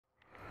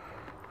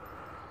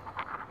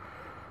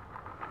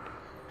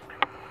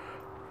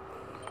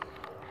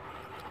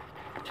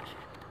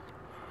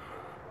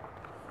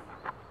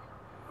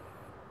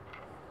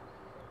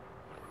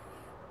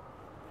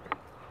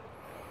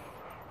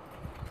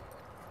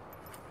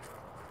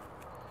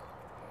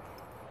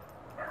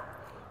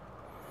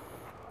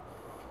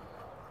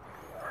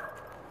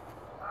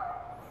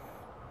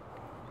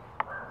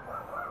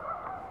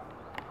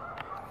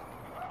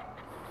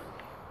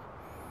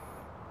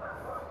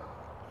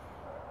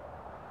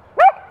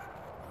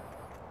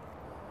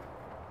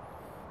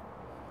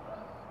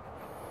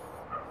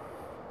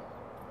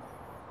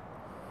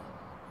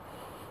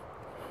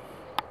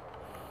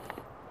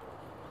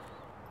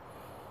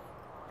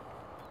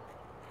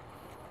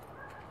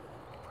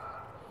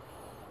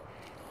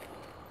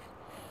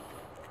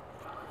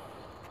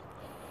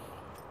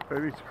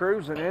Maybe it's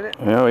cruising in it.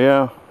 Oh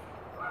yeah.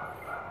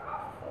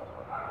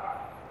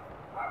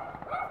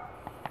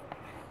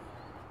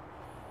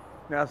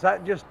 Now is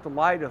that just the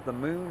light of the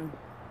moon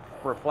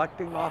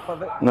reflecting off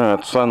of it? No,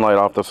 it's sunlight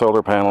off the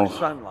solar panels.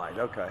 Sunlight,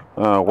 okay.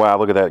 Oh wow,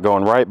 look at that,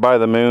 going right by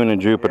the moon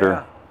and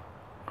Jupiter.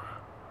 Yeah.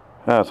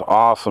 That's an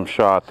awesome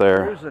shot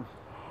there. Cruising.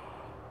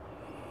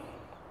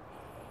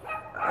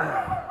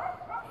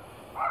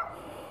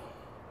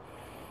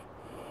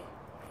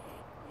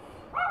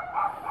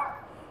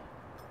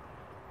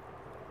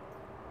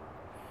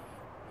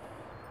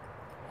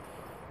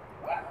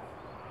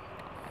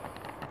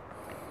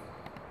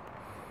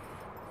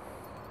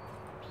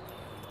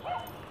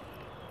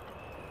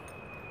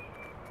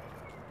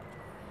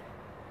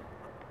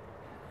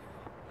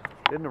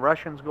 Didn't the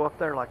Russians go up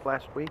there like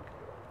last week?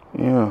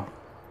 Yeah.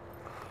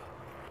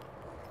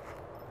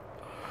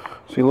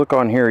 See, look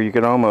on here, you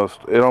can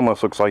it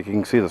almost looks like you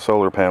can see the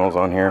solar panels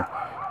on here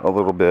a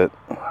little bit.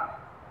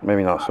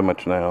 Maybe not so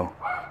much now.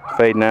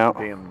 Fading out.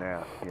 Dim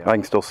now, yeah. I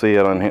can still see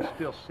it on here. You can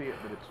still see it,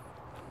 but it's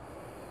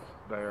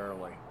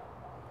barely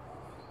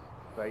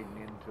fading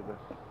into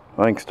the...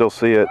 I can still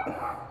see it.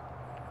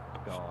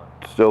 Gone.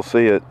 Still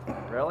see it.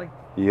 Really?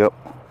 Yep.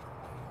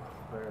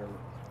 Barely.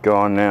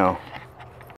 Gone now.